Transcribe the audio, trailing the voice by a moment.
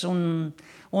un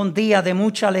día de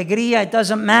mucha alegría. It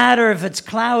doesn't matter if it's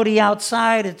cloudy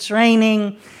outside, it's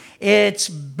raining. It's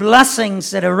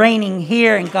blessings that are raining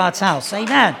here in God's house.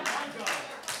 Amen.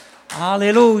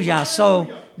 Aleluya. So,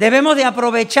 debemos de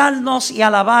aprovecharnos y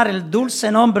alabar el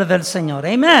dulce nombre del Señor.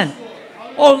 Amen.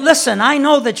 Oh, listen, I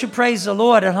know that you praise the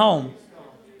Lord at home.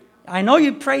 I know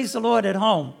you praise the Lord at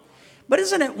home. But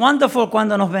isn't it wonderful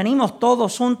cuando nos venimos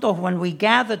todos juntos, when we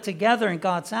gather together in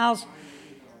God's house,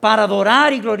 para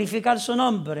adorar y glorificar su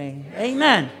nombre?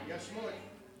 Amen.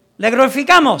 ¿Le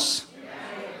glorificamos?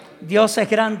 Dios es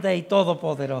grande y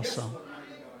todopoderoso.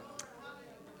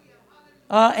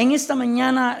 En esta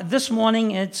mañana, this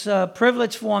morning, it's a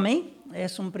privilege for me.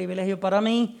 Es un privilegio para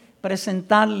mí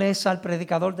presentarles al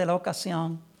predicador de la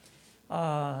ocasión.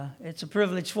 It's a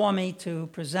privilege for me to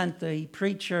present the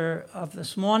preacher of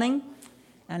this morning,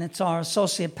 and it's our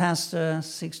associate pastor,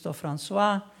 Sixto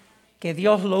François. Que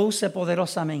Dios lo use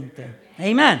poderosamente.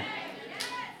 Amen.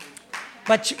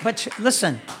 But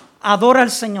listen, adora al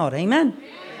Señor. Amen.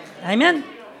 Amen.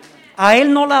 A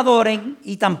Él no la adoren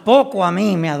y tampoco a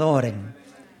mí me adoren,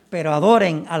 pero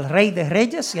adoren al Rey de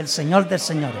Reyes y el Señor de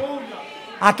Señores.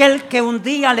 Aquel que un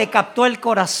día le captó el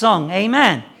corazón.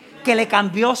 Amen. Que le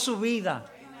cambió su vida.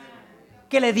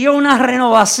 Que le dio una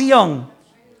renovación.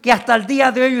 Que hasta el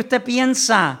día de hoy usted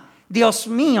piensa, Dios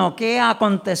mío, ¿qué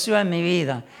aconteció en mi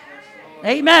vida?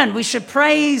 Amen. We should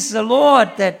praise the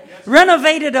Lord that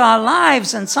renovated our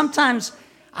lives. And sometimes,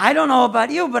 I don't know about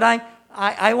you, but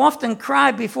I often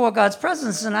cry before God's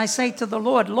presence and I say to the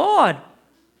Lord, Lord,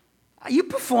 you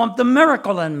performed the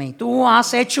miracle in me. Tú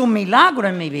has hecho un milagro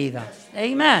en mi vida.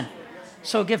 Amen.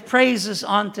 So give praises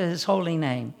unto His holy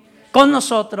name. Con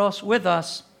nosotros, with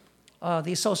us,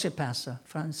 the associate pastor,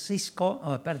 Sixto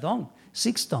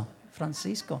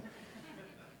Francisco.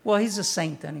 Well, he's a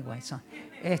saint anyway. So,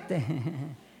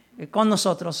 con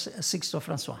nosotros, Sixto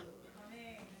François.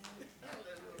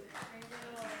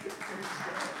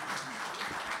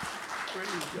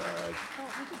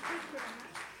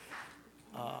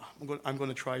 I'm going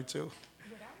to try to.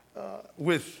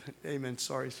 Amen.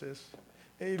 Sorry, sis.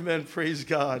 Amen. Praise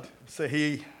God. So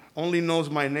He only knows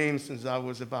my name since I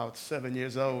was about 7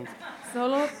 years old.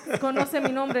 Solo conoce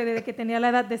mi nombre desde que tenía la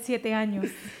edad de 7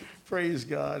 años. Praise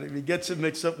God. If he gets it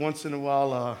mixed up once in a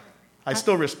while, I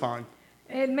still respond.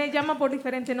 Él me llama por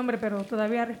diferente nombre, pero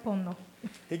todavía respondo.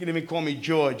 He can even call me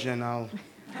George and I'll...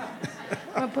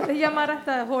 Me puede llamar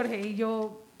hasta Jorge y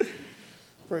yo...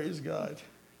 Praise God.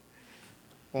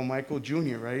 Or Michael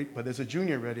Jr., right? But there's a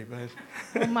junior already,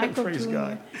 but... Michael Praise Jr.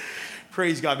 God.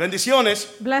 Praise God.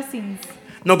 Bendiciones. Blessings.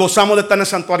 Nos gozamos de estar en el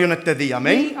santuario en este día.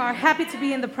 Amén. We are happy to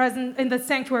be in the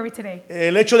sanctuary today.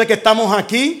 El hecho de que estamos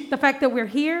aquí, The fact that we're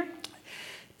here,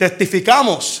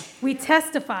 testificamos we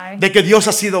testify de que Dios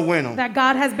ha sido bueno. that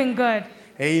God has been good.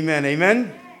 Amen,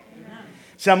 amen.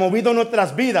 Se ha movido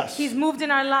nuestras vidas. He's moved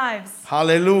in our lives.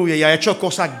 Aleluya. Y ha hecho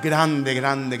cosas grandes,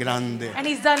 grandes, grandes. And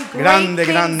He's done great Grande, things,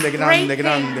 grande, great grande,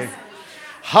 grande. things.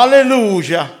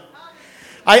 Aleluya.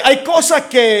 Hay cosas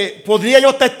que podría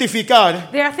yo testificar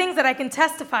There are things that I can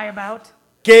testify about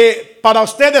que para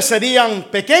ustedes serían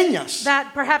pequeñas,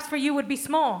 that perhaps for you would be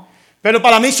small, pero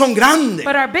para mí son grandes.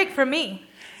 but are big for me.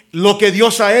 Lo que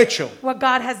Dios ha hecho. What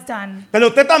God has done. Pero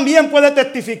usted también puede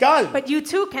testificar. But you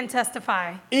too can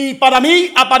testify. Y para mí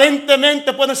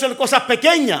aparentemente pueden ser cosas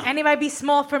pequeñas, And it might be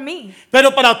small for me,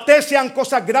 pero para usted sean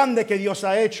cosas grandes que Dios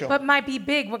ha hecho. but might be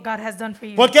big what God has done for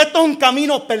you. Porque esto es un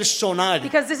camino personal.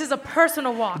 Because this is a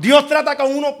personal walk. Dios trata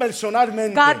con uno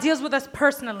personalmente. God deals with us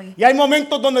personally. Y hay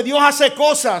momentos donde Dios hace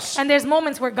cosas And there's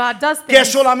moments where God does que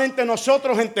things solamente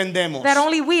nosotros entendemos. that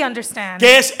only we understand.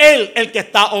 Que es Él el que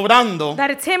está obrando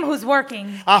That it's Him who's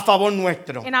working a favor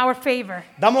nuestro. in our favor.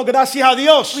 Damos gracias a We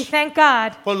Dios thank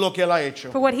God por lo que Él ha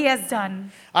hecho. for what He has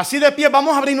done. Así de pie,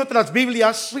 vamos a abrir nuestras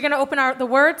Biblias. We're going to open the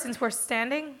Word since we're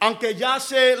standing. Aunque ya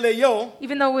se leyó,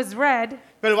 Even though it was read,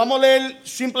 pero vamos a leer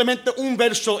simplemente un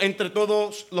verso entre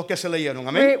todos los que se leyeron.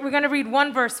 Amén. we're going to read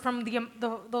one verse from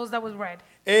those that was read.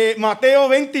 Mateo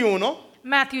 21,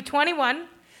 Matthew 21,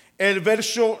 el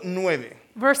verso 9.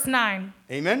 verse 9.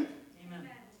 Amen.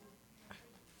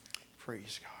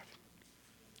 Praise God.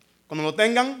 Cuando lo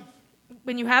tengan,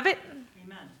 When you have it,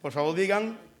 por favor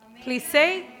digan, please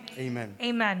say, Amen.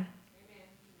 Amen.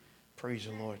 Praise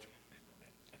the Lord.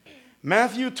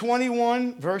 Matthew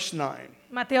 21, verse 9.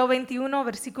 Mateo 21,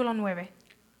 versículo 9.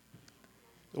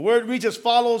 The word reads as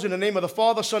follows in the name of the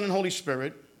Father, Son, and Holy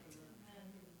Spirit.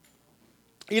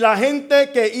 Y la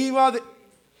gente que iba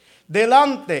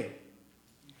delante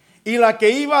y la que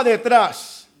iba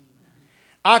detrás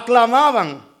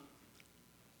aclamaban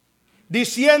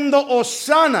diciendo: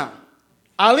 Hosana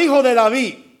al Hijo de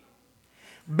David.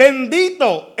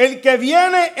 Bendito el que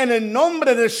viene en el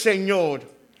nombre del Señor.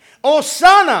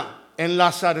 Hosana en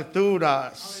las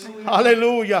alturas.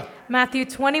 Aleluya. Matthew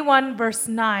 21, verse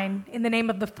 9, in the name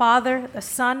of the Father, the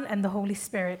Son, and the Holy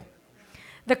Spirit.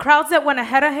 The crowds that went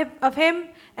ahead of him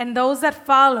and those that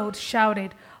followed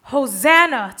shouted,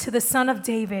 Hosanna to the Son of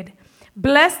David.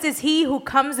 Blessed is he who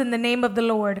comes in the name of the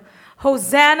Lord.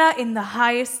 Hosanna in the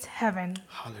highest heaven.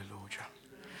 Hallelujah.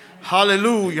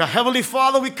 Hallelujah. Heavenly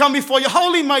Father, we come before your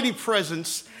holy mighty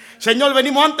presence. Señor,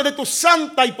 venimos ante de tu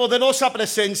santa y poderosa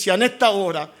presencia en esta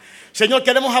hora. Señor,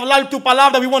 queremos hablar tu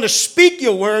palabra. We want to speak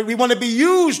your word. We want to be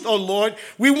used, oh Lord.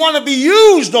 We want to be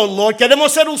used, oh Lord. Queremos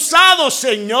ser usados,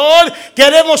 Señor.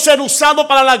 Queremos ser usados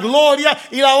para la gloria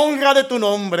y la honra de tu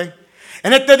nombre.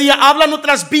 En este día, habla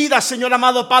nuestras vidas, Señor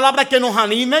amado. Palabra que nos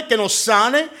anime, que nos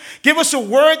sane. Give us a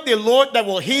word, dear Lord, that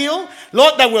will heal.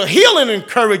 Lord, that will heal and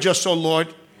encourage us, oh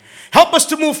Lord. Help us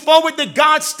to move forward to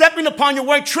God, stepping upon your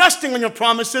word, trusting on your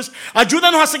promises.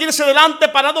 Ayúdanos a seguir hacia adelante,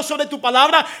 parados sobre tu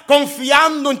palabra,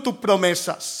 confiando en tus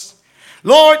promesas.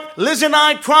 Lord, Liz and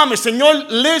I promise, Señor,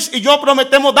 Liz y yo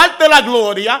prometemos darte la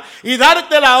gloria y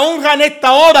darte la honra en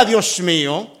esta hora, Dios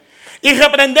mío. Y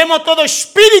reprendemos todo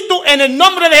espíritu en el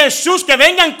nombre de Jesús que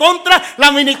venga en contra la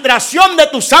administración de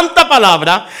tu santa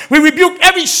palabra. We rebuke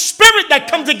every spirit that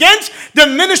comes against the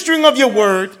ministering of your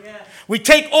word. We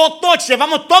take all thoughts,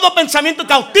 llevamos todo pensamiento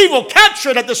cautivo,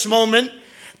 captured at this moment.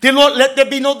 Dear Lord, let there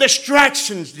be no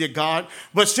distractions, dear God,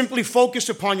 but simply focus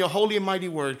upon your holy and mighty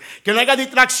word. Que no haya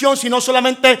distracción, sino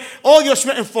solamente, oh Dios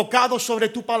mío, enfocado sobre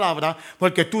tu palabra,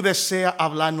 porque tú deseas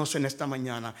hablarnos en esta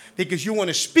mañana. Because you want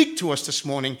to speak to us this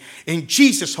morning. In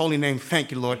Jesus' holy name, thank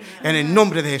you, Lord. And en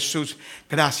nombre de Jesús,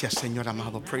 gracias, Señor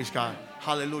amado. Praise God.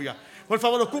 Hallelujah. Por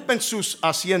favor, ocupen sus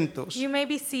asientos. You may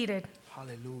be seated.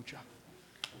 Hallelujah.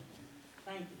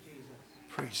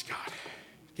 Praise God.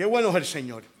 Qué bueno es el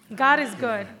Señor. God is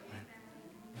good.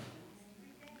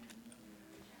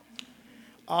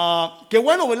 Qué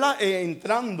bueno, ¿verdad?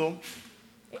 Entrando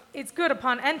It's good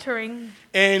upon entering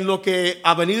en lo que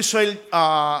ha venido ser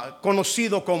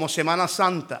conocido como Semana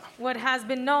Santa. what has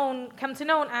been known, come to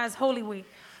known as Holy Week.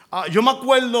 Yo me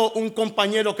acuerdo un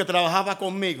compañero que trabajaba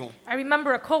conmigo I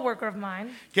remember a coworker of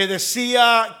mine. que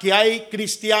decía que hay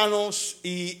cristianos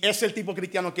y es el tipo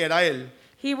cristiano que era él.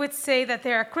 He would say that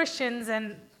there are Christians,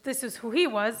 and this is who he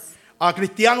was.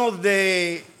 Cristianos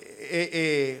de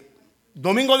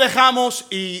Domingo de Ramos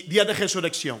y Día de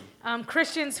Resurrección.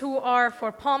 Christians who are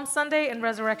for Palm Sunday and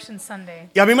Resurrection Sunday.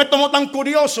 Y a mí me tomó tan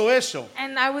curioso eso.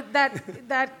 And I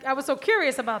was so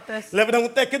curious about this. Le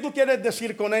pregunté, ¿qué tú quieres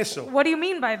decir con eso? What do you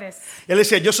mean by this? Él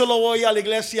decía, yo solo voy a la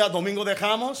iglesia Domingo de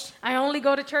Ramos I only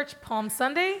go to church Palm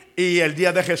Sunday y el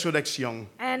Día de Resurrección.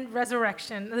 and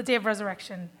Resurrection, the day of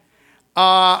resurrection.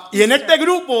 Y en este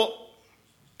grupo,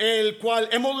 el cual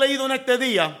hemos leído en este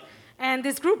día, And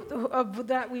this group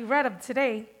that we read of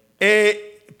today,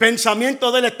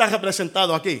 pensamiento de él está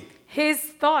representado aquí. his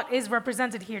thought is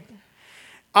represented here.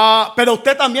 Pero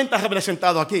usted también está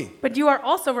representado aquí. But you are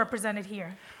also represented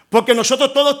here. Porque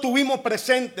nosotros todos estuvimos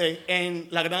presentes en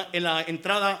la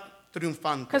entrada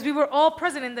triunfante. Because we were all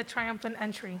present in the triumphant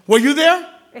entry. Were you there?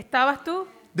 ¿Estabas tú?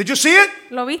 Did you see it?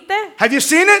 ¿Lo viste? Have you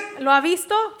seen it? ¿Lo ha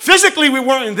visto? Physically we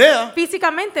weren't there,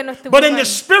 Físicamente no estuvimos but in the ahí,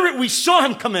 spirit we saw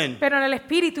him come in. pero en el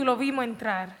espíritu lo vimos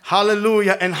entrar.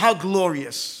 Hallelujah, and how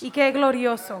glorious. Y qué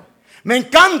glorioso. Me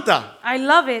encanta, I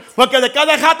love it. porque de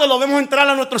cada rato lo vemos entrar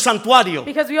a nuestro santuario.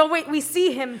 Because we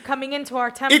see him coming into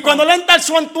our temple. Y cuando él entra al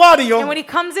santuario, And when he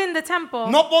comes in the temple,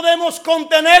 no podemos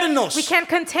contenernos. we can't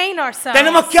contain ourselves.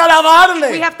 Tenemos que We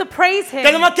alabarle. have to praise him.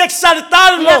 Tenemos que We have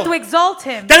exaltarlo. to exalt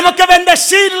him. Tenemos que We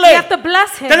bendecirle. have to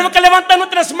bless him. Tenemos que levantar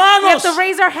nuestras We manos. have to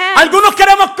raise our hands. Algunos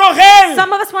queremos correr.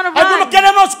 Some of us want to Algunos run.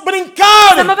 queremos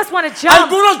brincar. Some of us want to jump.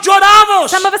 Algunos lloramos.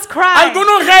 Some of us cry.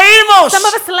 Algunos reímos. Some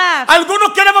of us laugh.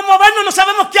 Algunos queremos movernos y no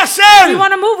sabemos qué hacer. We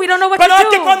want to move. We don't know what Pero es to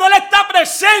que do. cuando Él está But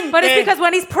it's presente, because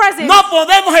when he's present, no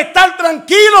podemos estar we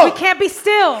tranquilos. can't be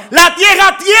still. La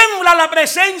tierra tiembla a la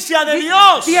presencia de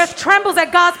Dios. The earth trembles at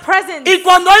God's presence. Y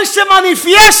cuando Él se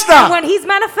manifiesta, When he's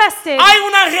manifested, hay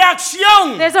una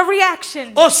reacción, there's a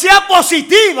reaction. o sea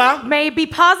positiva May it be o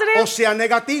positive sea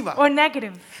negativa. or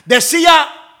negative. Decía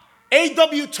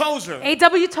A.W. Tozer,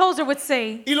 A.W. Tozer would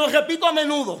say, y lo repito a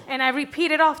menudo, and I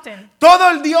repeat it often, todo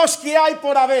el Dios que hay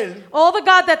por haber all the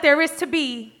God that there is to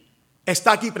be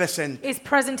está aquí presente. is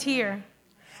present here.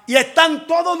 Y está en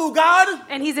todo lugar,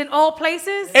 And he's in all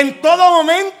places, en todo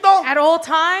momento, at all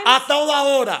times, a toda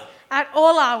hora. at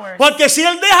all hours. Porque si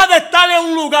Él deja de estar en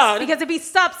un lugar, Because if he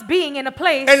stops being in a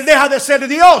place, Él deja de ser he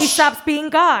Dios. stops being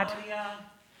God.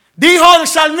 Dijo el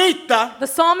salmista, The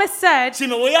psalmist said, si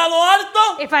me voy a lo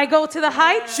alto, if I go to the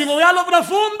heights, si me voy a lo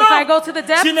profundo, if I go to the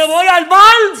depths, si me voy al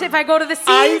mar, if I go to the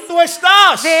ahí seas, tú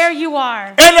estás. there you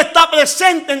are. Él está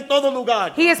presente en todo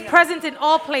lugar. He is present in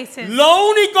all places. Lo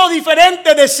único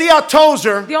diferente, decía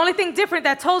Tozer, The only thing different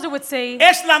that Tozer would say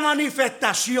es la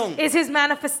manifestación. is his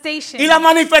manifestation. Y la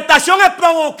manifestación es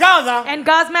provocada And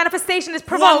God's manifestation is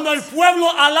cuando el provoked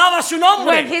pueblo alaba su when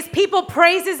nombre. his people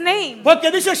praise his name. Porque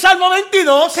dice el Salmo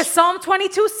 22 Because Psalm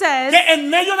 22 says que en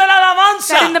medio de la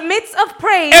alabanza, that in the midst of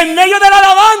praise, en medio de la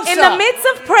alabanza, in the midst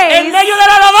of en praise, medio de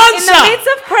la in alabanza, the midst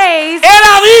of praise, Él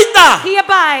habita he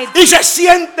abides y se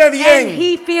siente and bien.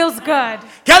 he feels good.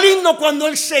 Qué lindo cuando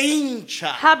Él se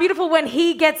hincha How beautiful when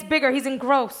he gets bigger, he's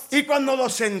engrossed. y cuando lo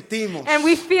sentimos. And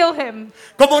we feel him,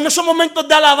 Como en esos momentos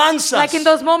de alabanza. like in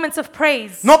those moments of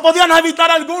praise. No podían evitar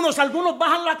algunos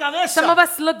bajan la Some of cabeza,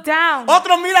 us look down,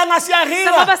 otros miran hacia some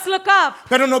of arriba, us look up,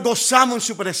 pero nos gozamos en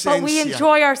su but we presencia.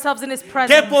 enjoy ourselves in his Qué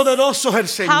presence. poderoso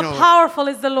es el How Señor. powerful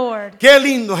is the Lord. Qué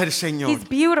lindo es el Señor. He's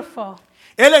beautiful.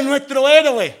 Él es nuestro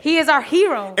héroe. He is our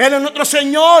hero. Él es nuestro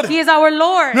Señor, He is our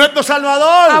Lord, nuestro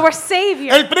Salvador, our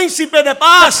Savior, el príncipe de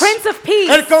paz, Prince of Peace,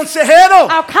 el consejero.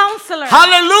 our counselor.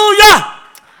 Aleluya.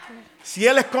 Si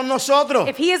Él es con nosotros,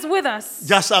 If he is with us,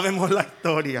 ya sabemos la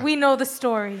historia. we know the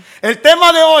story. El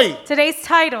tema de hoy Today's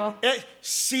title, es: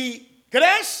 si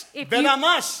crees, If verá you-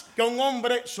 más que un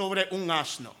hombre sobre un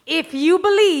asno. if you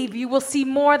believe, you will see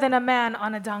more than a man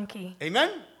on a donkey. Amén.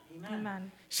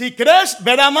 Amen. Si crees,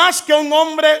 verá más que un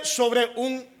hombre sobre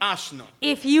un asno.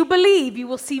 If you believe, you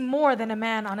will see more than a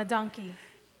man on a donkey.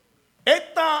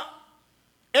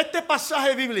 Este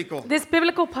pasaje bíblico This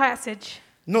biblical passage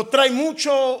nos trae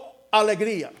mucho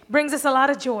alegría. brings us a lot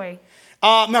of joy.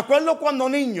 Me acuerdo cuando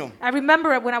niño I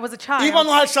remember it when I was a child.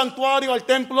 íbamos al santuario, al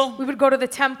templo, We would go to the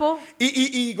temple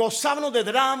y gozábamos de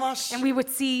dramas, and we would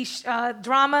see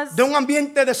dramas, de un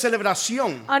ambiente de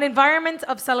celebración. an environment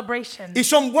of celebration. Y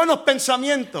son buenos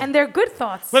pensamientos. And they're good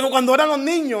thoughts. Pero cuando éramos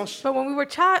niños, But when we were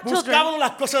children, buscábamos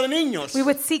las cosas de niños. we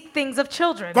would seek things of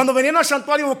children. Cuando veníamos al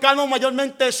santuario buscábamos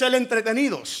mayormente ser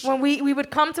entretenidos. When we would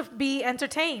come to be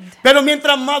entertained. Pero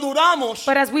mientras maduramos,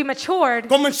 But as we matured,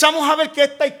 comenzamos a ver que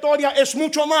esta historia es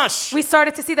mucho más we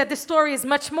started to see that this story is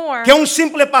much more que un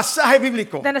simple pasaje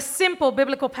bíblico. than a simple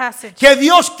biblical passage. Que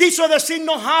Dios quiso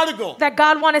decirnos algo That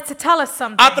God wanted to tell us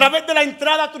something a través de la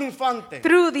entrada triunfante.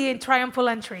 through the triumphal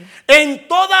entry. En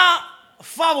toda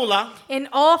fábula, In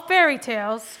all fairy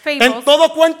tales, en fables, todo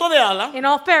cuento de hadas, in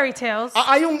all fairy tales,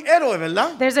 hay un héroe,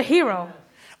 ¿verdad? there's a hero.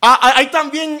 Hay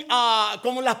también,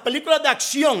 como en las películas de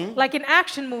acción, Like in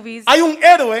action movies, hay un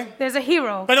héroe, there's a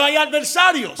hero, pero hay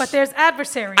adversarios. but there's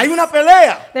adversaries. Hay una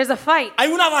pelea, There's a fight. hay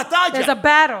una There's a batalla.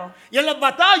 battle. Y en las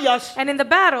batallas, And in the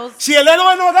battles, si el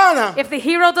héroe no gana, if the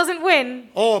hero doesn't win,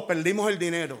 perdimos el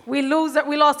dinero. we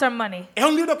lost our money. Es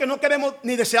un libro que no queremos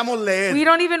ni deseamos We leer.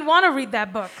 don't even want to read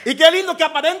that book. Y qué lindo que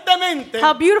aparentemente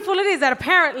How beautiful it is that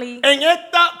apparently en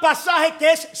este pasaje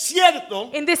que es cierto,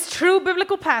 in this true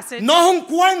biblical passage, no es un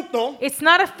cuento, it's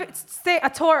not a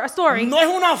story, no es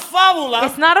una fábula,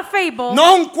 it's not a fable,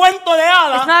 no es un cuento de it's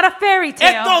hadas. not a fairy Esto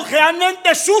tale.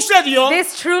 realmente sucedió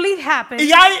This truly happened,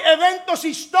 y hay eventos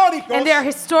históricos and there are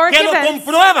historic que lo events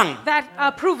comprueban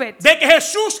that prove it. de que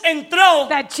Jesús entró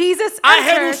That Jesus a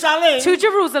entered Jerusalén to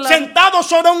Jerusalem sentado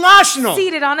sobre un asno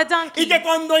seated on a y donkey. que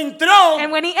cuando entró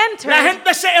And when he la entered,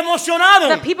 gente se emocionaron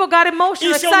the people got y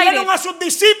emotional, se unieron a excited, sus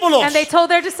discípulos. and they told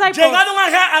their disciples, Llegaron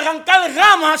a arrancar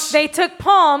ramas they took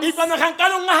palms, y cuando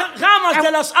arrancaron ramas And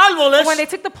de los árboles when they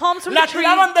took the palms from the la tree,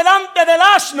 tiraban delante del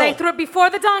asno. they threw it before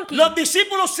the donkey. Los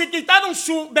discípulos se quitaron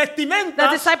su The vestimenta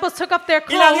disciples took up their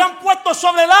y la clothes habían puesto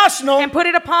sobre el asno and put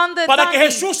it upon the para que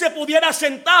donkey Jesús se pudiera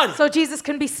sentar. so Jesus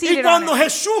can be Y seated on cuando it.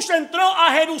 Jesús entró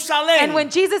a Jerusalén, And when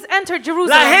Jesus entered la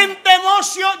Jerusalem, gente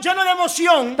llena de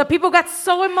emoción, the people got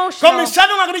so emotional.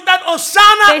 comenzaron a gritar,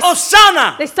 Osana, They-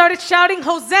 Osana, They started shouting,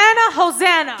 Hosanna,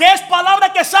 Hosanna. que es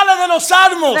palabra que sale de los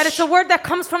salmos. That is a word that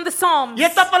comes from the Psalms. Y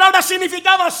esta palabra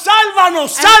significaba,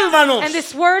 sálvanos, sálvanos. And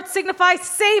this word signifies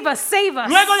save us, save us.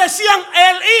 Luego decían,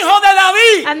 el hijo de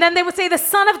David, And then they would say the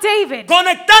son of David,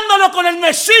 conectándolo con el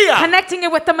Mesías connecting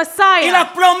it with the y Messiah. las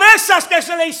promesas que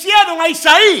se le hicieron a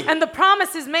Isaí. And the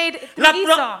promises made through La pro-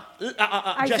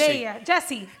 Esau, Jesse. Isaiah,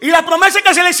 Jesse. Y las promesas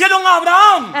que se le hicieron a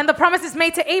Abraham, And the promises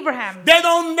made to Abraham, de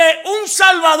donde un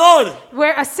Salvador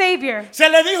where a Savior se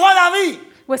le dijo a David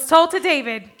was told to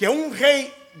David que un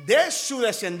rey de su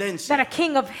descendencia that a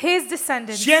king of his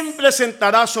descendants siempre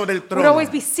sentará sobre el would trono. always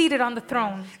be seated on the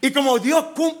throne. Y como Dios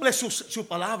cumple su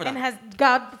palabra, And as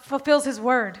God fulfills his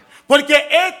word. Porque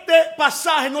este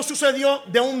pasaje no sucedió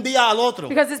de un día al otro.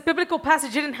 Because this biblical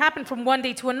passage didn't happen from one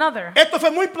day to another. Esto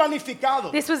fue muy planificado.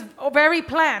 This was very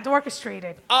planned,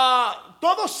 orchestrated.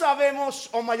 Todos sabemos,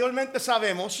 o mayormente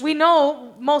sabemos, We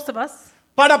know, most of us,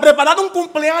 para preparar un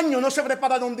cumpleaños no se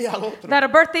prepara de un día al otro. that a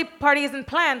birthday party isn't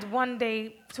planned one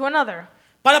day to another.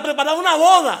 Para preparar una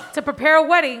boda, To prepare a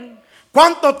wedding,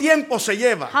 ¿cuánto tiempo se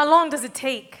lleva? how long does it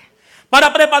take?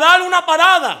 Para preparar una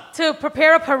parada, To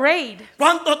prepare a parade,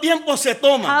 ¿cuánto tiempo se how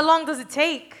toma? long does it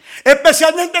take?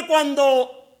 Especialmente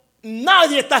cuando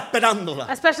nadie está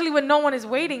esperándola. Especially when no one is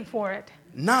waiting for it.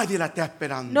 Nadie la está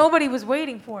esperando. Nobody was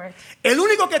waiting for it. El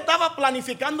único que estaba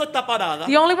planificando esta parada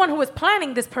The only one who was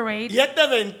planning this y parade este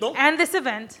evento and this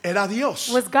event era Dios.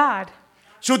 was God.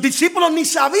 Sus discípulos ni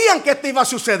sabían que esto iba a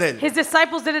suceder. His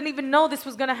disciples didn't even know this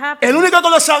was going to El happen. único que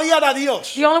lo sabía era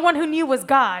Dios. The only one who knew was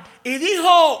God. Y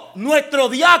dijo nuestro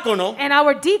diácono, And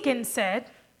our deacon said,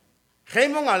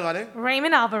 Raymond Álvarez,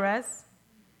 Raymond Alvarez,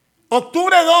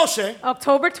 octubre 12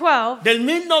 October 12, del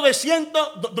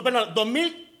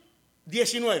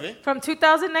 2019, from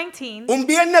 2019, un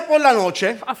viernes por la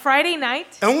noche, a Friday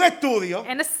night, en un estudio,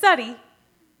 and a study,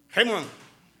 Raymond,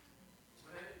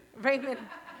 Raymond,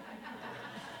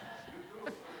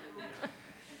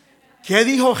 ¿qué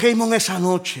dijo Raymond esa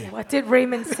noche? what did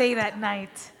Raymond say that night?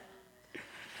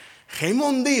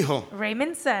 Raymond dijo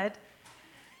Raymond said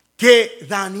que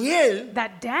Daniel,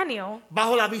 that Daniel,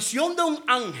 bajo la visión de un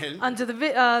ángel, under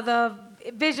the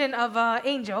vision of an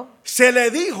angel, se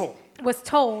le dijo, was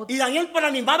told, y Daniel para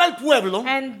animar al pueblo,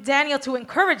 and Daniel to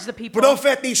encourage the people,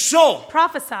 profetizó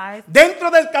prophesied dentro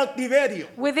del cautiverio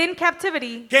within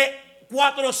captivity que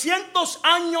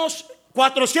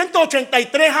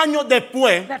 483 años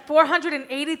después that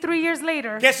 483 years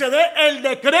later, que se dé el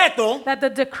decreto that the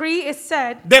decree is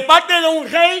said de parte de un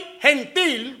rey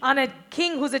gentil, on a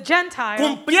king who's a Gentile,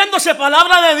 cumpliéndose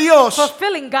palabra de Dios,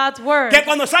 fulfilling God's word, que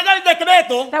cuando salga el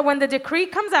decreto, that when the decree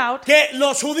comes out, que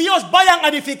los judíos vayan a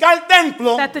edificar el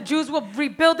templo, that the Jews will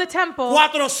rebuild the temple.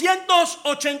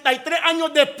 483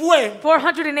 años después,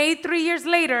 483 years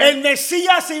later, el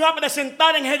Mesías se iba a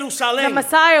presentar en the Jerusalén.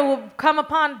 Messiah will come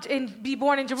upon and be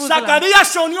born in Jerusalem. Zacarías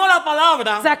se unió a la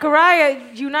palabra Zechariah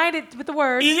united with the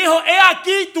word y dijo, he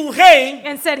aquí tu rey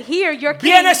and said, here your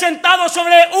king viene sentado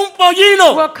sobre un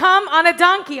pollino will come on a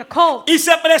donkey, a colt, y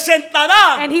se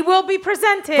presentará and he will be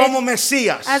presented como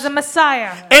Mesías. as a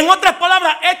Messiah. En otras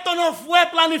palabras, esto no fue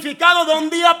planificado de un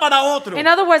día para otro. In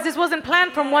other words, this wasn't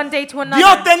planned from one day to Dios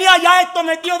another. tenía ya esto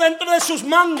metido dentro de sus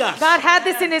mangas. God had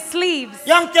this in his sleeves.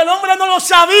 Y aunque el hombre no lo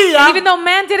sabía, Even though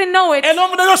man didn't know it, el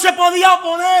hombre no se podía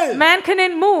oponer. man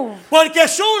couldn't move Porque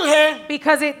surge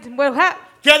because it will happen.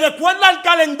 que de acuerdo al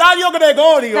calendario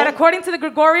gregorio, That according to the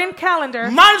Gregorian calendar,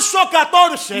 marzo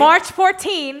 14, March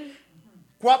 14,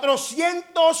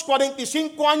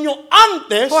 445 años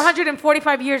antes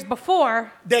 445 years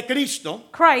before de Cristo,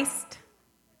 Christ,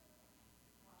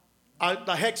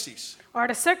 Artaxerxes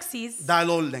Artaxerxes da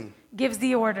el orden. gives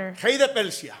the order. Rey de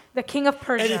Persia, The king of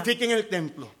Persia, edifiquen el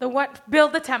templo.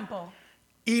 build the temple.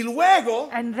 Y luego,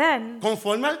 And then,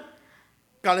 conforme al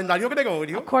calendario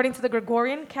gregorio, according to the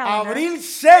Gregorian calendar, abril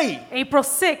 6, April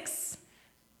 6,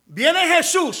 viene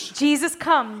Jesús Jesus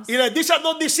comes y les dice a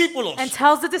los discípulos, and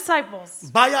tells the disciples,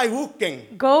 vaya y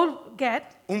busquen go get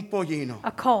un pollino.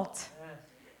 a colt.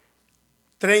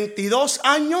 32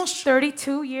 años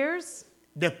 32 years,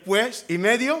 después y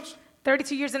medios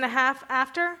 32 years and a half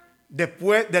after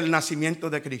después del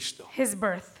nacimiento de Cristo. his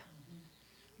birth.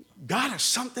 God is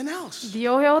something else.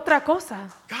 Dios es otra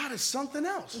cosa. God is something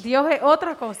else. Dios es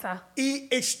otra cosa. Y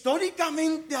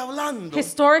históricamente hablando,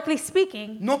 Historically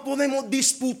speaking, no podemos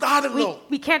disputarlo.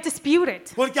 we can't dispute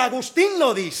it. Porque Agustín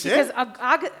lo dice, Because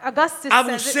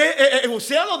Augustus says it,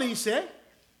 Eusebio lo dice,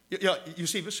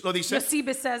 Eusebius lo dice,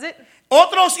 Eusebius says it,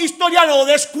 otros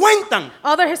historiadores cuentan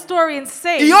other historians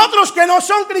say, y otros que no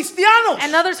son cristianos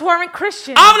and others who aren't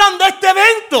Christian hablan de este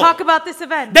evento, talk about this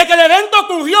event. de que el evento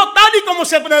ocurrió tal y como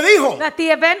se predijo. That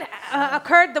the event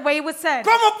occurred the way it was said.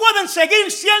 ¿Cómo pueden seguir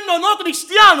siendo no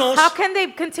cristianos How can they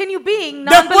continue being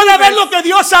después de ver lo non-believers que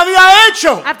Dios había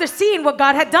hecho? after seeing what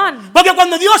God had done? Porque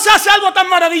cuando Dios hace algo tan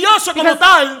maravilloso como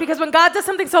tal, Because when God does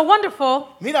something so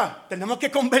wonderful, mira, tenemos que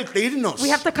convertirnos. we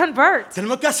have to convert.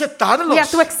 Tenemos que aceptarlos. We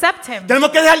have to accept Him.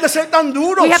 Tenemos que dejar de ser tan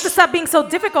duros. We have to stop being so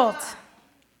difficult.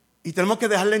 Y tenemos que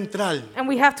dejarle entrar And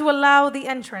we have to allow the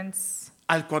entrance,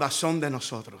 al corazón de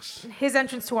nosotros. His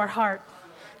entrance to our heart.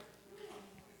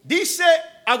 Dice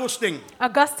Agustín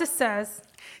Augustus says,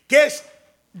 que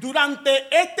durante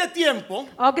este tiempo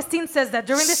Augustine says that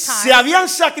during this se time, habían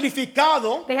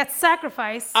sacrificado they had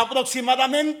sacrificed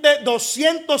aproximadamente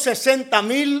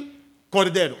 260,000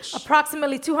 corderos.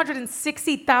 approximately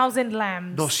 260,000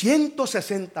 lambs.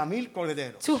 260,000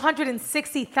 corderos.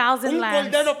 260,000 Un lambs.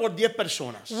 cordero por 10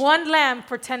 personas. One lamb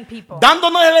for 10 people.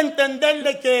 Dándonos el entender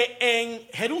de que en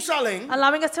Jerusalén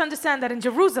Allowing us to understand that in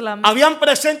Jerusalem, habían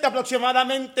presente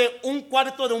aproximadamente un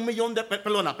cuarto de un millón de,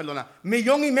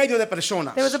 millón y medio de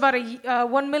personas. there was about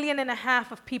 1.5 million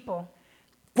of people.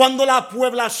 Cuando la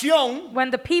población When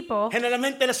the people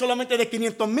generalmente era solamente de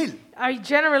 500,000. are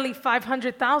generally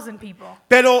 500,000 people.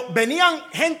 Pero venían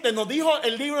gente, nos dijo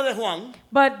el libro de Juan,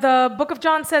 But the book of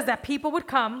John says that people would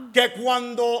come que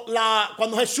cuando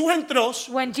Jesús entró,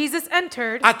 when Jesus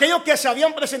entered, aquellos que se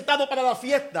habían presentado para la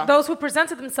fiesta, those who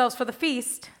presented themselves for the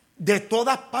feast de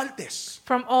todas partes.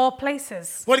 from all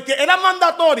places. Porque era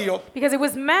mandatorio Because it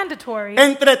was mandatory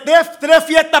entre tres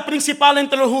fiestas principales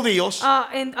entre los judíos,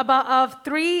 in about of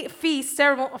 3 feasts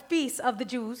of the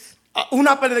Jews,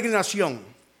 una peregrinación.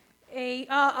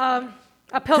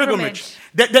 a pilgrimage.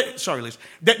 Sorry, Liz.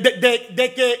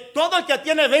 De que todo el que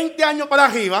tiene 20 años para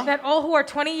arriba That all who are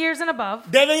 20 years and above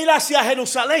debe ir hacia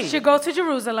Jerusalén. should go to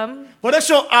Jerusalem. Por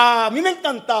eso a mí me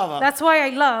encantaba That's why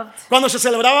I loved cuando se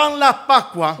celebraban las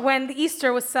Pascuas, when the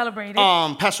Easter was celebrated.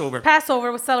 Passover.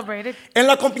 Passover was celebrated. En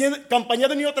la compañía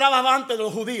de niños trabajaba antes de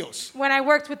los judíos. When I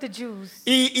worked with the Jews.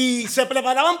 Y se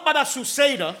preparaban para su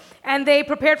Seder And they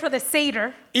prepared for the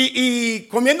Seder. y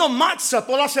comiendo matzah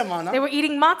toda la semana. They were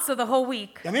eating matzah the whole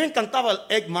week. Y a mí me encantaba el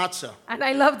egg matzah. And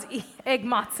I loved egg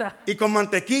matzah. Y con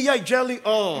mantequilla y jelly,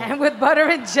 oh. And with butter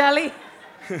and jelly.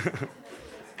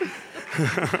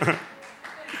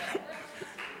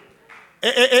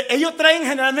 Ellos traen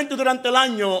generalmente durante el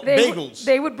año bagels.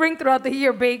 They would bring throughout the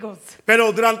year bagels.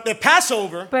 Pero durante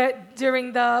Passover, But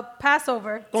during the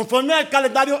Passover, conforme al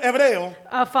calendario hebreo,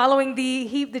 following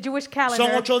the Jewish son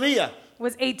calendar, 8 días.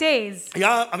 was 8 days.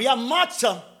 Ya había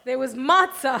matzah There was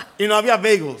matzah y no había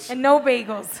bagels. and no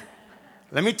bagels.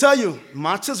 Let me tell you,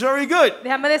 matzah is very good.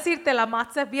 Déjame decirte, la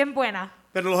matzah es bien buena.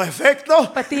 Pero los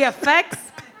efectos But the effects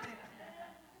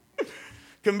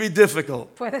can be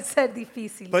difficult. puede ser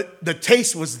difícil. But the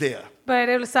taste was there.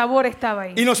 Pero el sabor estaba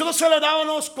ahí. Y nosotros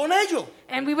celebrábamos con ellos.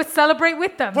 And we would celebrate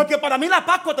with them. Porque para mí la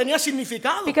Pascua tenía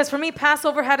significado. Because for me,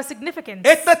 Passover had a significance.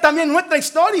 Esta es también nuestra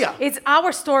historia. It's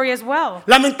our story as well.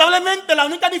 Lamentablemente, la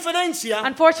única diferencia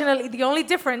Unfortunately, the only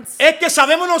difference es que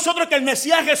sabemos nosotros que el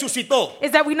Mesías resucitó.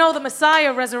 is that we know the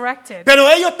Messiah resurrected. Pero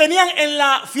ellos tenían en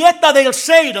la fiesta del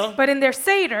Seder, But in their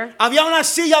Seder, había una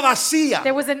silla vacía.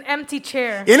 there was an empty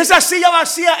chair. Y en esa silla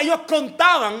vacía ellos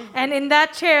contaban And in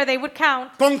that chair, they would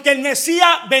count con que el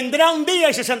Mesías vendrá un día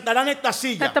y se sentará en esta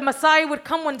silla. that the Messiah would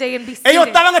come one day and be Ellos seated.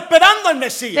 estaban esperando al They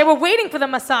Mesías. were waiting for the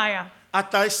Messiah,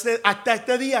 Hasta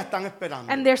este día están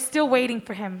esperando. and they're still waiting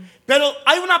for him. Pero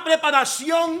hay una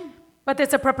preparación But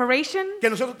there's a preparation que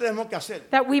nosotros tenemos que hacer.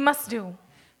 that we must do.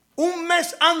 Un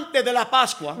mes antes de la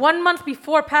Pascua, 1 month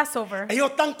before Passover,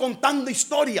 ellos están contando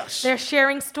historias. they're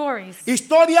sharing stories.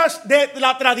 Historias de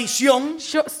la tradición,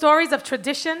 Stories of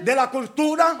tradition, de la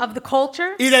cultura of the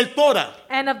culture, y del Torah.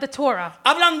 and of the Torah.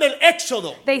 Hablan del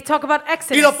Éxodo They talk about y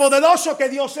Exodus lo poderoso que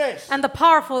Dios es. and the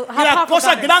powerful, Y how las powerful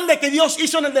cosas God is, grandes que Dios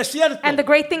hizo en el desierto. and the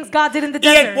great things God did in the Y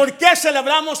el desert, por qué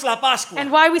celebramos la Pascua.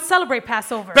 and why we celebrate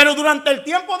Passover. Pero durante el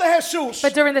tiempo de Jesús,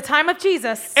 But during the time of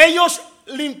Jesus, ellos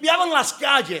limpiaban las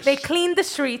calles. they cleaned the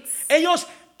streets. Ellos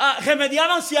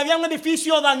remediaban si había un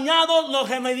edificio dañado, lo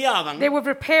remediaban. They would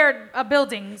repair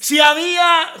buildings. Si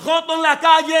había roto en la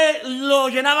calle, lo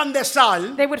llenaban de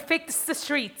sal. They would fix the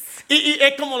streets. Y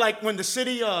es como like when the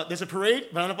city there's a parade,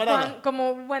 van a una parada.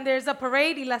 Como when there's a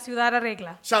parade y la ciudad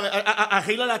arregla. ¿Sabe?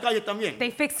 Arregla la calle también. They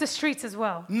fix the streets as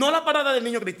well. No la parada del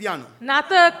niño cristiano. Not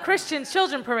the Christian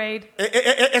children parade.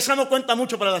 Esa no cuenta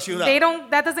mucho para la ciudad.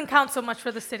 That doesn't count so much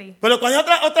for the city. Pero cuando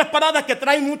hay otras paradas que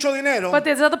traen mucho dinero, But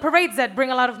there's other parades that bring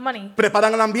a lot of money.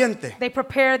 preparan el ambiente. They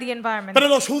prepare the environment. Pero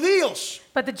los judíos,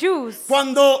 But the Jews,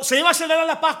 cuando se iba a celebrar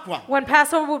la Pascua, when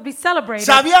Passover would be celebrated,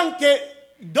 sabían que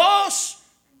 2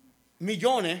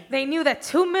 millones, they knew that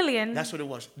 2 million that's what it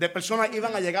was, de personas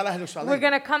iban a llegar a were Jerusalén.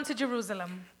 going to come to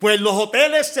Jerusalem. Pues los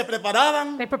hoteles se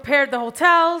preparaban, They prepared the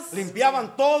hotels.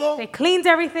 limpiaban todo, They cleaned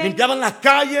everything. limpiaban las They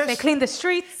calles, cleaned the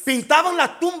streets. pintaban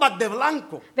las tumbas de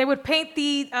blanco They would paint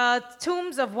the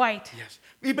tombs of white.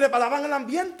 y preparaban el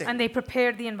ambiente. And they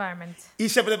prepared the environment. Y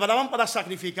se preparaban para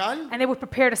sacrificar And they would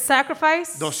prepare to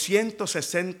sacrifice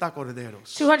 260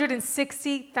 corderos.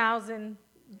 260,000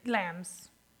 lambs.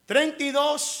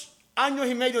 32 años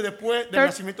y medio después del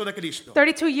nacimiento de Cristo.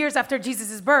 32 years after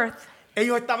Jesus' birth,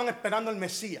 Ellos estaban esperando al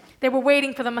Mesías. they were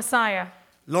waiting for the Messiah.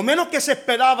 Lo menos que se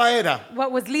esperaba era,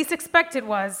 What was least expected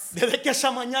was desde que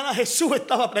esa mañana Jesús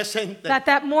estaba presente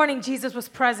that morning Jesus was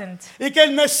present y que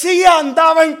el Mesías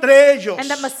andaba entre ellos. and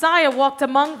that Messiah walked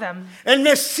among them. El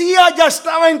Mesías ya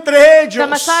estaba entre The ellos.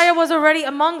 Messiah was already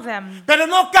among them. Pero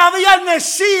no cabía el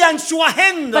Mesías en su But the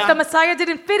agenda. Messiah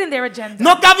didn't fit in their agenda.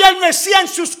 No cabía el Mesías en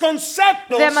sus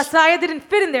conceptos. The Messiah didn't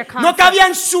fit in their No concept. cabía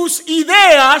en sus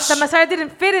ideas. The Messiah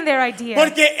didn't fit in their idea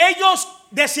Porque ellos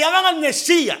deseaban al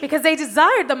Mesías. because they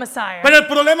desired the Messiah. Pero el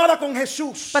problema era con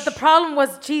Jesús. But the problem was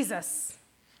Jesus.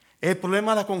 El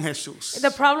problema era con Jesús.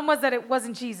 The problem was that it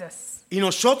wasn't Jesus. Y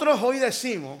nosotros hoy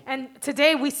decimos And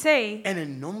today we say, en el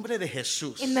nombre de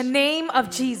Jesús. in the name of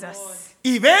Jesus.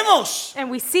 Y vemos And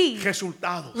we see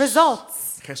resultados.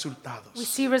 results. We Resultados.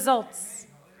 see results.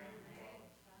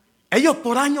 Ellos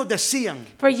por años decían,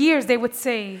 For years they would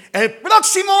say, el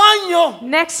próximo año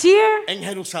next year en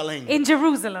Jerusalén. in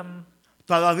Jerusalem.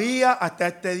 Todavía hasta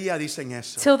este día dicen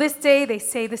eso. Till this day they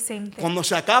say the same thing. Cuando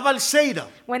se acaba el Seder,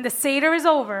 When the Seder is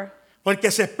over,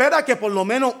 porque se espera que por lo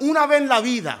menos una vez en la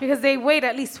vida because they wait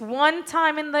at least one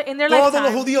time in their todos los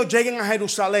lifetime, judíos lleguen a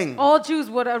Jerusalén all Jews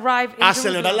would arrive in a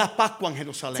celebrar Jerusalem la Pascua en to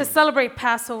Jerusalén. celebrate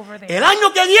Passover there. El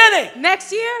año que viene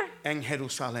Next year en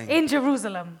Jerusalén. in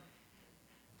Jerusalem.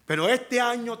 Pero este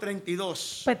año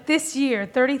 32, But this year,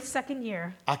 32nd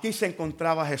year, aquí se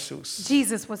encontraba Jesús.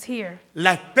 Jesus was here.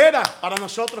 La espera para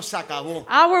nosotros se acabó.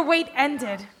 Our wait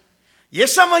ended. Y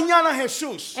esa mañana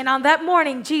Jesús And on that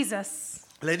morning, Jesus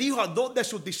le dijo a dos de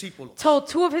sus discípulos, told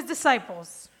two of his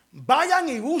disciples, vayan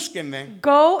y búsquenme.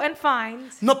 go and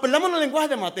find. Nos perdemos en el lenguaje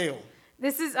de Mateo.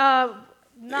 This is,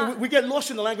 We get lost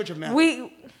in the language of Matthew.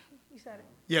 we said it.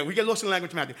 Yeah, we get lost in the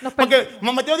language of Matthew. No, pero- Porque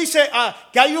Mateo dice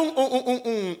que hay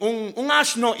un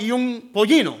asno y un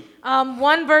pollino.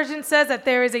 One version says that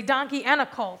there is a donkey and a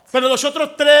colt. Pero los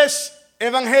otros tres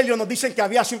evangelios nos dicen que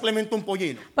había simplemente un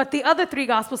pollino. But the other three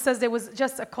gospels says there was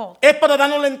just a colt. Es para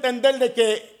darnos a entender de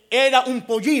que era un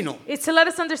pollino It's to let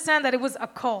us understand that it was a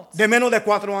colt, de menos de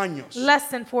 4 años. less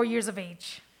than 4 years of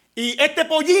age. Y este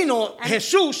pollino,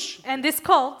 Jesús, And this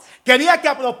colt, quería que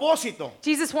a propósito,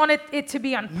 Jesus wanted it to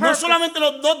be on no purpose. solamente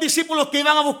los dos discípulos que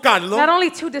iban a buscarlo, Not only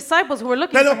two disciples who were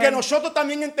looking pero for que him, nosotros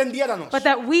también entendiéramos but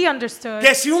that we understood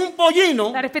que si un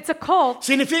pollino that if it's a colt,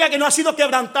 significa que no ha sido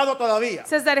quebrantado todavía. it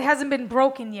says that it hasn't been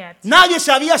broken yet. Nadie se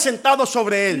había sentado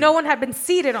sobre él. No one had been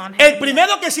seated on El him.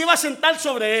 primero que se iba a sentar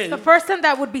sobre The él first one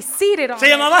that would be seated on se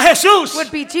him llamaba Jesús,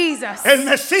 would be Jesus, el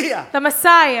Mesías. the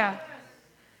Messiah.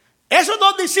 Esos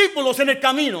dos discípulos en el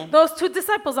camino, Those two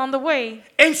disciples on the way,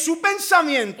 en su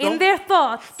pensamiento, in their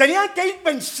thoughts, tenían que ir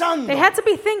pensando, they had to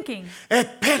be thinking,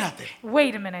 espérate.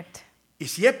 wait a minute. Y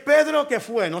si es Pedro que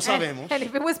fue, no And, sabemos. and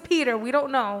if it was Peter, we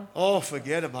don't know. Oh,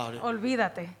 forget about it.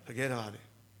 Olvídate. Forget about it.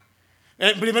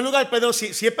 En primer lugar, Pedro, si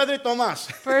es Pedro y Tomás,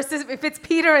 First, if it's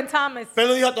Peter and Thomas,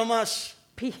 Pedro dijo a Tomás,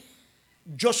 Pe-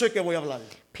 yo soy que voy a hablar.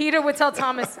 Peter would tell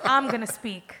Thomas, I'm going to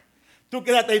speak. Tú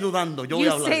quédate ahí dudando, yo voy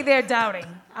You a stay hablar. there doubting.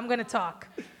 I'm going to talk.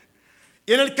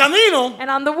 Y en el camino, And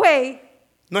on the way,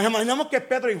 nos imaginamos que es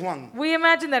Pedro y Juan. we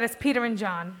imagine that it's Peter and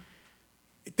John.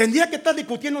 Tendría que estar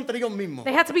discutiendo entre ellos mismos.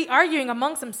 They had to be arguing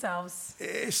amongst themselves.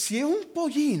 Si es un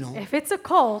pollino If it's a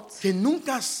cult que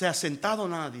nunca se ha sentado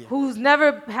nadie. who's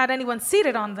never had anyone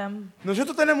seated on them,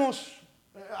 Nosotros tenemos,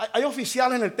 hay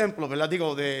oficiales en el templo, ¿verdad?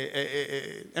 Digo,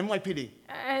 de NYPD.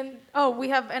 and we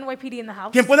have NYPD in the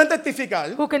house Quien pueden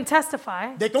testificar who can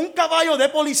testify de que un caballo de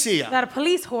policía that a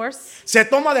police horse se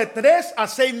toma de 3 a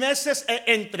 6 meses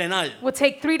entrenar. would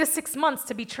take 3 to 6 months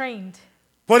to be trained.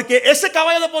 Porque ese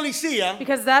caballo de policía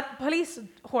Because that police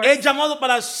horse, es llamado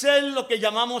para hacer lo que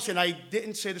llamamos, and I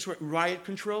didn't say this word, riot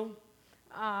control.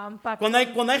 Cuando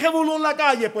hay revolú en la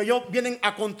calle, pues ellos vienen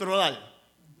a controlar.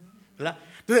 ¿Verdad?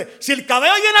 Entonces, si el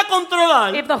caballo viene a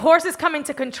controlar, if the horse is coming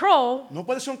to control, no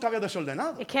puede ser un caballo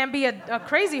desordenado. it can't be a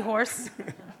crazy horse.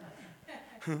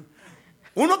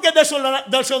 Uno que es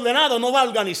desordenado no va a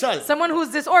organizar. Someone who's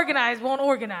disorganized won't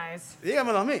organize.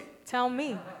 Dígamelo a mí. Tell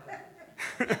me.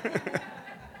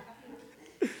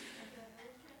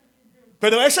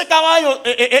 Pero ese caballo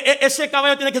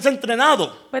tiene que ser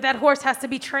entrenado. But that horse has to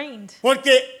be trained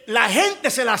Porque la gente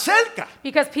se le acerca.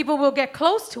 because people will get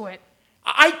close to it.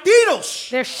 Hay tiros.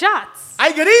 There's shots.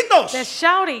 Hay gritos. There's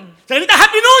shouting. Se grita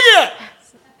Happy New Year.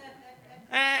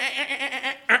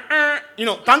 You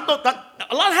know,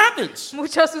 a lot happens.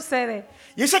 Mucho sucede.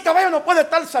 Y ese caballo no puede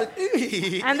estar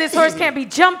saltando. And this horse can't be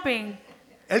jumping.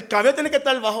 El caballo tiene que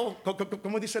estar bajo,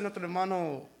 ¿cómo dice nuestro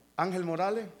hermano Ángel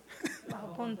Morales?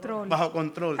 Bajo control. Bajo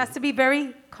control. Has to be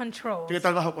very controlled. Tiene que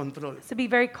estar bajo control. Has to be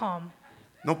very calm.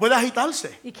 No puede agitarse.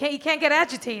 You can't get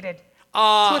agitated.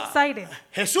 too excited.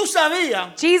 Jesús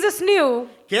sabía Jesus knew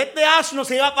que este asno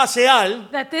se iba a pasear,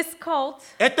 that this colt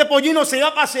este pollino se iba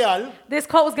a pasear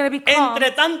was going to be calm.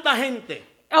 entre tanta gente.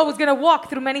 Oh, was going to walk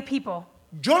through many people.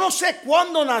 Yo no sé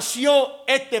cuándo nació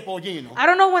este pollino, I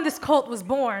don't know when this colt was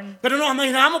born, pero nos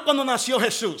imaginamos cuando nació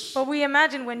Jesús. but we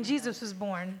imagine when Jesus was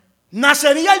born.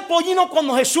 ¿Nacería el pollino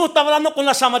cuando Jesús estaba hablando con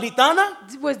la samaritana?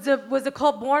 Was the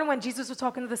colt born when Jesus was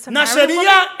talking to the Samaritan woman?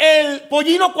 ¿Nacería el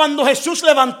pollino cuando Jesús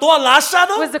levantó a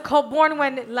Lázaro? Was the colt born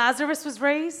when Lazarus was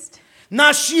raised?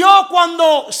 ¿Nació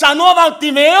cuando sanó a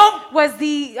Bartimeo? Was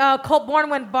the colt born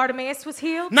when Bartimaeus was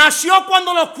healed? ¿Nació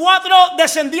cuando los 4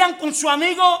 descendían con su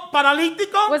amigo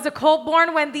paralítico? Was the colt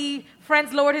born when the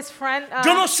friends lowered his friend?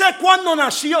 Yo no sé cuándo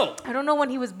nació, I don't know when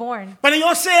he was born, pero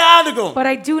yo sé algo, but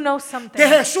I do know que something.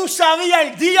 Jesús sabía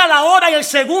el día, la hora y el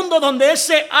segundo donde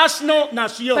ese asno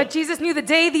nació. But Jesus knew the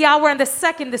day, the hour, and the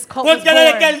second this colt was Porque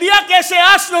desde que el born. día que ese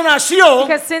asno nació,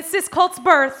 Because since this colt's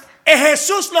birth,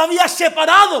 Jesús lo había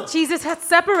separado. Jesus had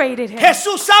separated him.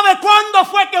 Jesús sabe cuándo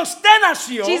fue que usted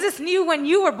nació. Jesus knew when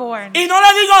you were born. Y no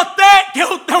le digo a usted que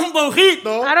usted es un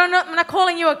brujito, I don't know, I'm not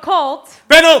calling you a cult,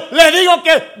 pero le digo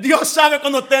que Dios sabe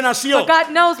cuándo usted nació. but God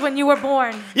knows when you were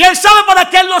born. Y Él sabe para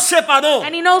qué Él lo separó.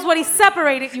 And He knows what He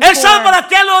separated you Él sabe for. para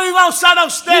qué lo iba a usar a He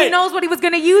usted. knows what He was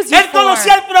going to use you Él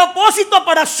conocía for. el propósito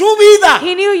para su vida.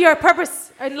 He knew your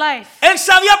purpose in life. Él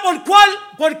sabía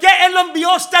por qué Él lo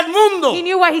envió hasta el mundo. He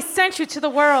knew why He sent you to the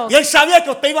world. Y Él sabía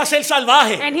que usted iba a ser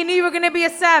salvaje. And He knew you were going to be a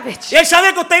savage. Y Él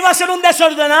sabía que usted iba a ser un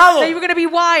desordenado. That you were going to be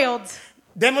wild.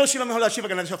 Déjeme decirlo mejor así para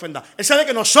que nadie se ofenda. Él sabe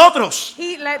que nosotros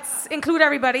Let's include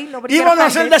everybody. Nobody get íbamos a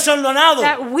ser offended. desordenados.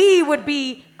 That we would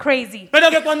be crazy. Pero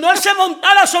que cuando Él se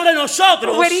montara sobre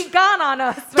nosotros, When He got on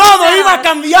us, when todo He iba a said us,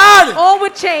 cambiar. all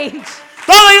would change.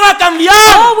 Todo iba a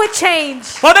cambiar. All would change.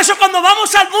 Por eso cuando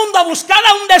vamos al mundo a buscar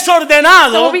a un So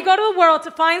desordenado, when we go to the world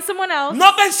to find someone else,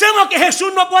 no pensemos que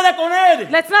Jesús no puede con él.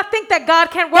 let's not think that God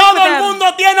can't work Todo with el them. mundo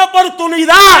tiene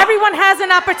oportunidad. Everyone has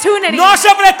an opportunity. No se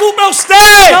preocupe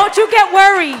usted. Don't you get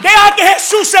worried. Deja que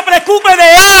Jesús se preocupe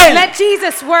de él. Let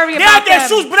Jesus worry Deja about que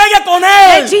Jesús them. bregue con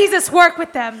Let él. Jesus work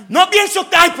with them. No pienso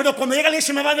que, ay, pero cuando llega a la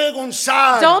iglesia me va a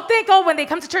avergonzar. Don't think, oh, when they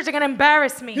come to church, they're going to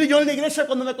embarrass me. Yo en la iglesia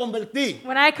cuando me convertí,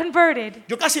 When I converted,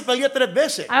 yo casi peleé 3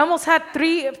 veces. I almost had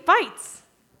 3 fights.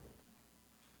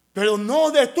 Pero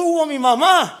no detuvo a mi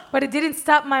mamá But it didn't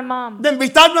stop my mom de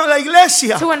invitarme a la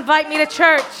iglesia, to invite me to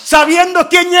church, sabiendo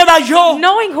quién era yo.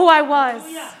 knowing who I was.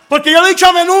 Porque yo lo he dicho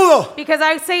a menudo. Because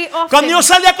I say Cuando yo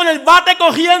often, salía con el bate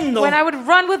corriendo, when I would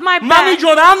run with my mami bat,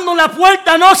 llorando en la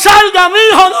puerta, no salga, mi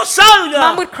hijo, no Mom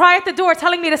salga. would cry at the door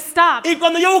telling me to stop. Y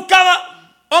cuando yo buscaba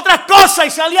otras cosas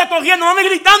y salía corriendo, mami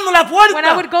gritando en la When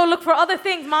I would puerta. go look for other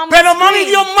things, Mom would Pero mami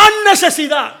dio scream. más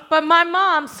necesidad But my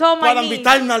mom saw my para need.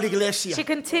 invitarme a la iglesia. She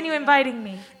continued inviting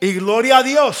me. Y gloria a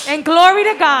Dios, And glory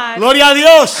to God. gloria a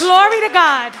Dios, Glory to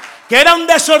God que era un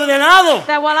desordenado.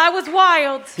 that while I was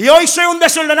wild, Y hoy soy un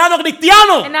desordenado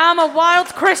cristiano. and now I'm a wild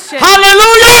Christian.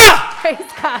 ¡Aleluya! Praise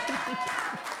God.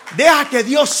 Deja que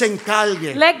Dios se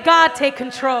encargue. Let God take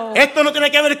control. Esto no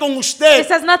tiene que ver con usted. This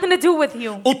has nothing to do with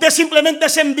you. Usted simplemente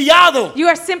es enviado. You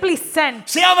are simply sent.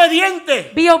 Sea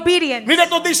obediente. Be obedient. Mire a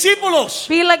tus discípulos.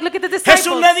 Be like, look at the Jesús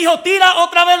disciples. le dijo, tira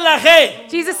otra vez la red.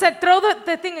 Jesus said, throw the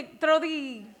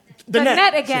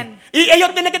net again. Sí. Y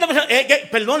ellos tienen que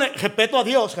perdone, respeto a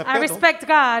Dios, I respeto. respect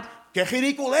God. Qué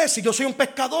ridículo es si yo soy un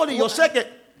pescador y yo sé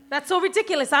que, That's so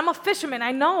ridiculous. I'm a fisherman.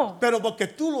 I know. pero porque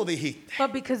tú lo dijiste.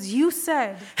 But because you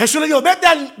said, Jesús le dijo, vete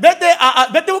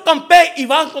a un campé y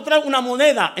vas a encontrar una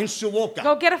moneda en su boca.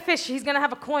 go get a fish. He's going to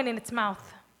have a coin in its mouth.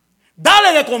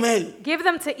 Dale de comer. Give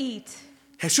them to eat.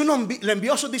 Jesús le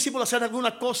envió a sus discípulos a hacer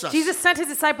algunas cosas Jesus sent his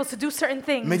disciples to do certain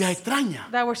things medias extrañas.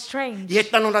 that were strange. Y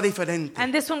esta no era diferente.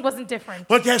 And this one wasn't different.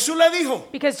 Porque Jesús le dijo,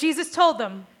 Because Jesus told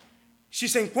them, si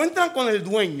se encuentran con el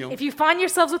dueño if you find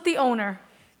yourselves with the owner,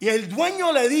 y el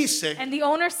dueño le dice, and the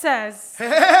owner says,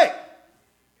 hey,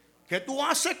 ¿qué tú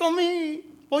haces con mi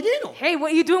pollino? hey,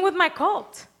 what are you doing with my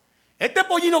colt? Este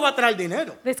pollino va a traer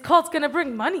dinero This colt's going to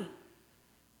bring money.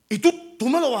 y tú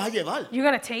me lo vas a llevar. You're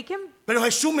going to take him? Pero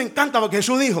Jesús me encanta porque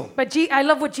Jesús dijo, But I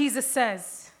love what Jesus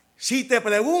says. si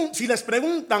les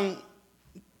preguntan,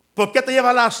 ¿por qué te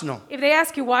lleva el asno? If they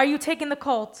ask you, why are you taking the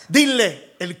colt?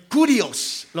 Dile, el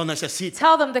curios lo necesita.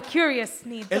 Tell them the curious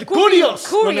need. El The curios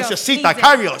lo needs necesita, it.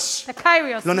 Kyrios The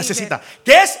Kyrios lo needs necesita. it.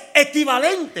 Que es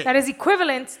equivalente That is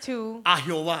equivalent to a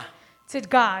Jehová. to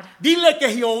God. Dile que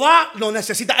Jehová lo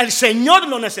necesita, el Señor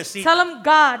lo necesita. Tell him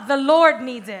God, the Lord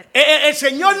needs it. El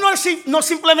Señor no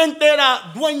simplemente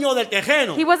era dueño del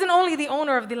terreno. He wasn't only the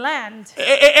owner of the land.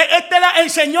 Este era el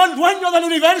Señor dueño del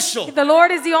universo. The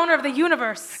Lord is the owner of the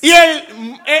universe. Y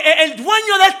el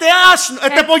dueño de este asno,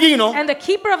 este pollino, And the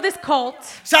keeper of this colt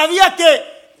sabía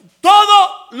que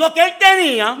todo lo que él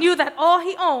tenía knew that all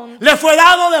he owned le fue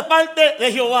dado de parte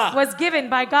de Jehová. was given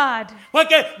by God.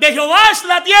 Porque de Jehová es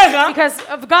la tierra Because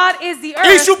of God is the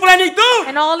y earth su plenitud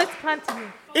and all its plenty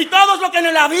y todos los que en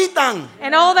él habitan.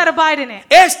 and all that abide in it.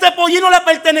 Este pollino le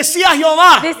pertenecía a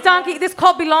Jehová, This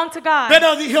colt belonged to God.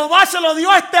 pero Jehová se lo dio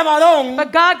a este varón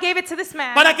But God gave it to this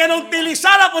man para que lo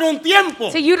utilizara por un tiempo.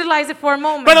 to utilize it for a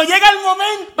moment. Pero llega el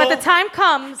momento But the time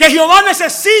comes que Jehová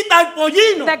necesita el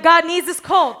pollino. that God needs this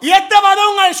colt. Y este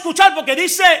varón al escuchar, porque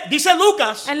dice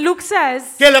Lucas And Luke says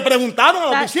que le preguntaron a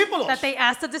los that, discípulos that they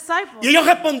asked the disciples y ellos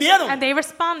respondieron, and they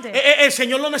responded, el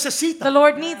Señor lo necesita. the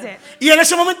Lord needs it. Y en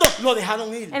ese momento lo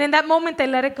dejaron ir. And in that moment they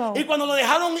let it go. Y cuando lo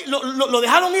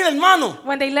dejaron ir, hermano,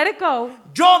 When they let it go,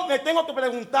 yo me tengo que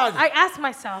preguntar, I asked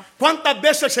myself, ¿cuántas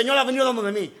veces el Señor ha venido a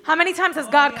donde mí? how many times has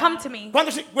God come to me?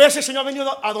 ¿Cuántas veces el Señor ha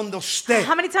venido a donde usted?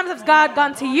 How many times has God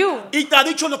gone to you Y te ha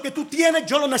dicho, lo que tú tienes,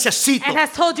 yo lo necesito. and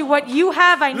has told you what you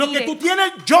have, I Lo need que tú it.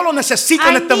 tienes, yo lo necesito I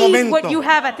en este need what momento. you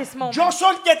have at this moment. Yo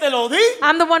soy el que te lo di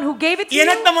I'm the one who gave it to y en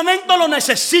you este momento lo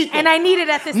necesito. and I need it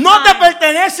at this No te time.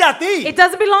 pertenece a ti. It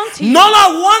doesn't belong to you. No lo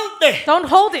aguantes. Don't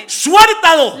hold it.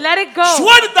 Suéltalo. Let it go.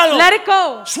 Suéltalo. Let it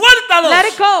go. Suéltalo. Let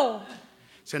it go.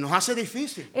 Se nos hace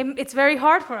difícil, It's very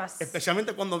hard for us,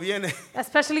 especialmente cuando viene.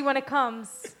 especially when it comes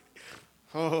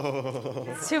Oh,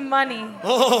 to money.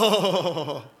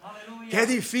 oh, qué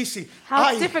difícil.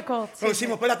 How difficult Pero is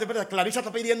decimos, espérate, Clarisa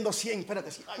está pidiendo 100,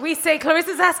 espérate. Sí. Ay, We say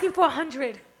Clarissa's asking for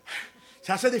 100.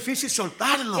 se hace difícil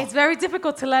soltarlo. It's very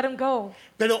difficult to let him go.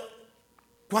 Pero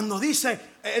cuando dice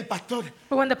el pastor,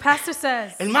 But when the pastor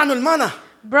says, hermano, hermana,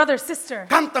 brother, sister,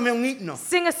 cántame un himno.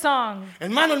 sing a song.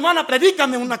 Hermano, hermana,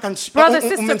 predícame una canción, Brother, un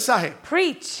sister, mensaje.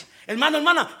 preach. Hermano,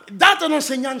 hermana, date una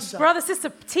enseñanza. Brother,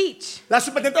 sister, teach. La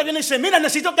superintendente viene y dice, mira,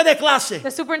 necesito que dé clase.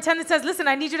 The superintendent says, listen,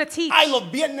 I need you to teach. Ay, los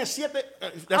viernes 7.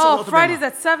 Oh, Fridays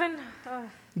at 7.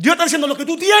 Dios está diciendo, lo que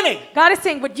tú tienes God is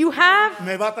saying, what you have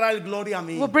me va a traer gloria a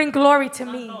mí. will bring glory to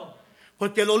me.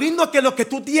 Porque lo lindo es que lo que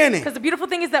tú tienes, Because the beautiful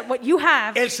thing is that what you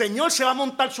have, el Señor se va a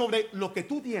montar sobre lo que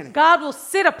tú tienes. God will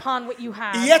sit upon what you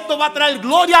have. Y esto va a traer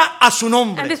gloria a su And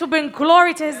nombre. this will bring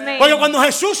glory to his name. Porque cuando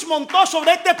Jesús montó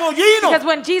sobre este pollino Because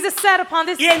when Jesus sat upon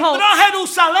this y entró colt a and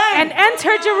Jerusalén,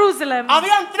 entered Jerusalem,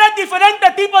 habían 3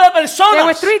 diferentes tipos de there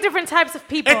were personas. 3 different types of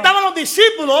people. Estaban los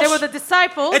discípulos, There were the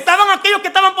disciples, estaban aquellos que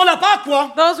estaban por la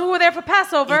Pascua those who were there for y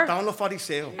Passover, estaban los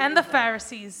fariseos. and the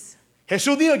Pharisees.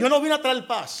 Jesús dijo, yo no vine a traer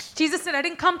paz, Jesus said, I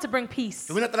didn't come to bring peace.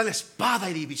 yo vine a traer espada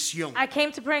y división. I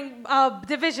came to bring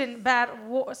division,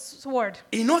 sword.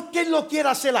 Y no es que Él lo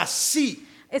quiera hacer así,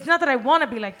 It's not that I want to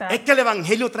be like es that. que el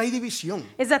Evangelio trae división.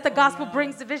 It's that the gospel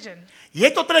brings division. Y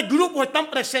estos 3 grupos están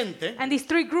presentes. And these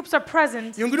 3 groups are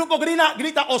present. Y un grupo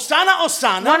grita, Osana,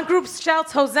 Osana, One group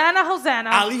shouts, Hosanna,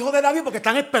 Hosanna, al hijo de David porque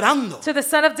están esperando. to the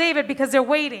son of David because they're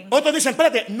waiting. Otros dicen,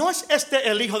 espérate, ¿no es este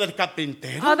el hijo del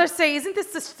carpintero? Others say, isn't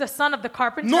this the son of the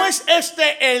carpenter? ¿No es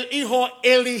este el hijo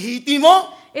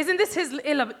ilegítimo? Isn't this his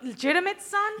illegitimate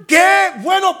son? ¿Qué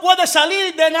bueno puede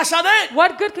salir de Nazaret?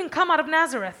 What good can come out of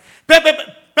Nazareth?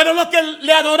 Pero los que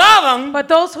le adoraban But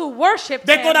those who worshipped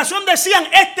de him, corazón decían,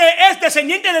 este es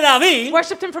descendiente de David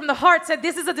worshipped him from the heart, said,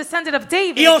 this is a descendant of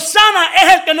David. y Osana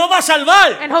es el que nos va a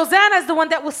salvar. And Hosanna is the one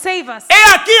that will save us.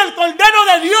 He aquí el Cordero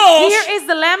de Dios Here is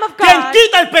the Lamb of quien God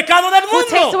quita el pecado del who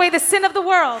takes mundo. away the sin of the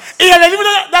world. Y en el libro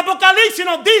de Apocalipsis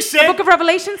nos dice, The book of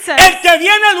Revelation says, el que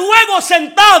viene luego the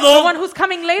sentado one who's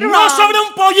coming later no on, sobre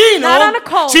un pollino, not on a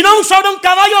colt, sino sobre un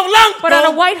caballo blanco, but on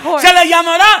a white horse, se le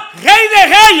llamará Rey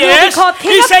de will be Reyes called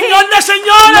King y of Señor de Kings,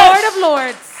 Señores. Lord of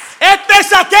Lords. Este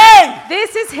es aquel,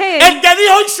 This is him el que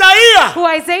dijo Isaías. who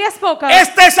Isaiah spoke of.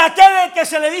 Este es aquel el que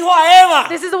se le dijo a Eva,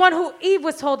 This is the one who Eve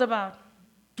was told about.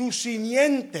 tu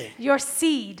simiente, Your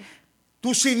seed.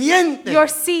 tu simiente Your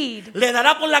seed le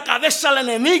dará por la cabeza al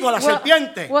enemigo, a la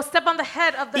serpiente. will step on the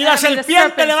head of the Y la enemy, the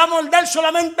serpiente le serpent. va a morder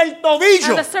solamente el tobillo.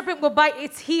 And the serpent will bite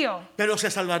its heel. Pero se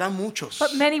salvarán muchos.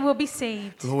 But many will be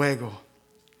saved. Luego.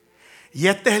 Y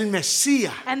este es el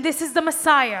Mesías, And this is the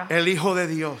Messiah, el Hijo de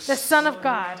Dios. the Son of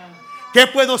God. ¿Qué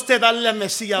puede usted darle al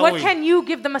Mesías What hoy? can you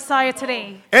give the Messiah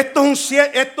today? Esto es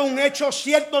un hecho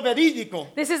cierto, verídico.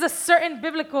 This is a certain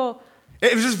biblical,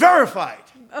 It is verified.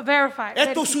 verified.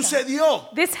 Esto sucedió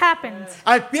This happened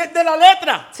al pie de la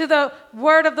letra. to the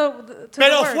word of to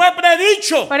Pero the word. fue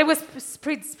predicho. But it was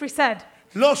pre-said.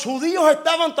 Los judíos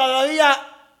estaban todavía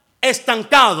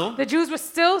estancado The Jews were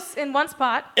still in one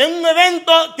spot en un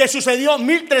evento que sucedió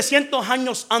 1300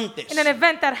 años antes, in an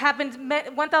event that happened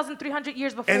 1,300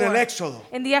 years before en el Éxodo.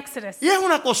 in the Exodus. Y es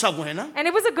una cosa buena, And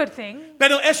it was a good thing,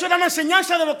 pero eso era una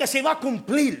enseñanza de lo que se iba a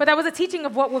cumplir. but that was a teaching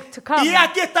of what was to come. Y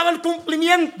aquí estaba el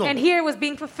cumplimiento. And here it was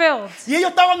being fulfilled. Y ellos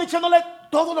estaban diciéndole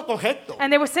todo lo correcto.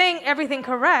 And they were saying everything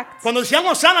correct. Cuando decían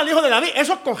Hosana al hijo de David,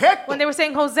 eso es correcto. When they were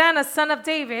saying, Hosanna, son of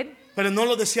David, Pero no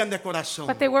lo decían de corazón.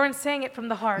 but they weren't saying it from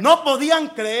the heart. No podían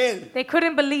creer. They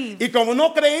couldn't believe. Y como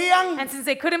no creían, And since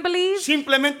they couldn't believe,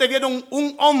 simplemente vieron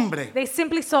un hombre they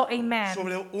simply saw a man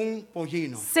sobre un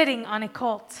pollino. sitting on a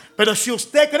colt. Pero si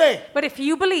usted cree, But if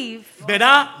you believe,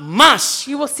 verá más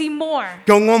you will see more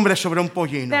que un hombre sobre un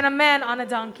pollino. than a man on a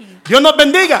donkey. Dios nos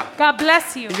bendiga God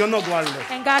bless you y Dios nos guarde.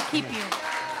 and God keep you.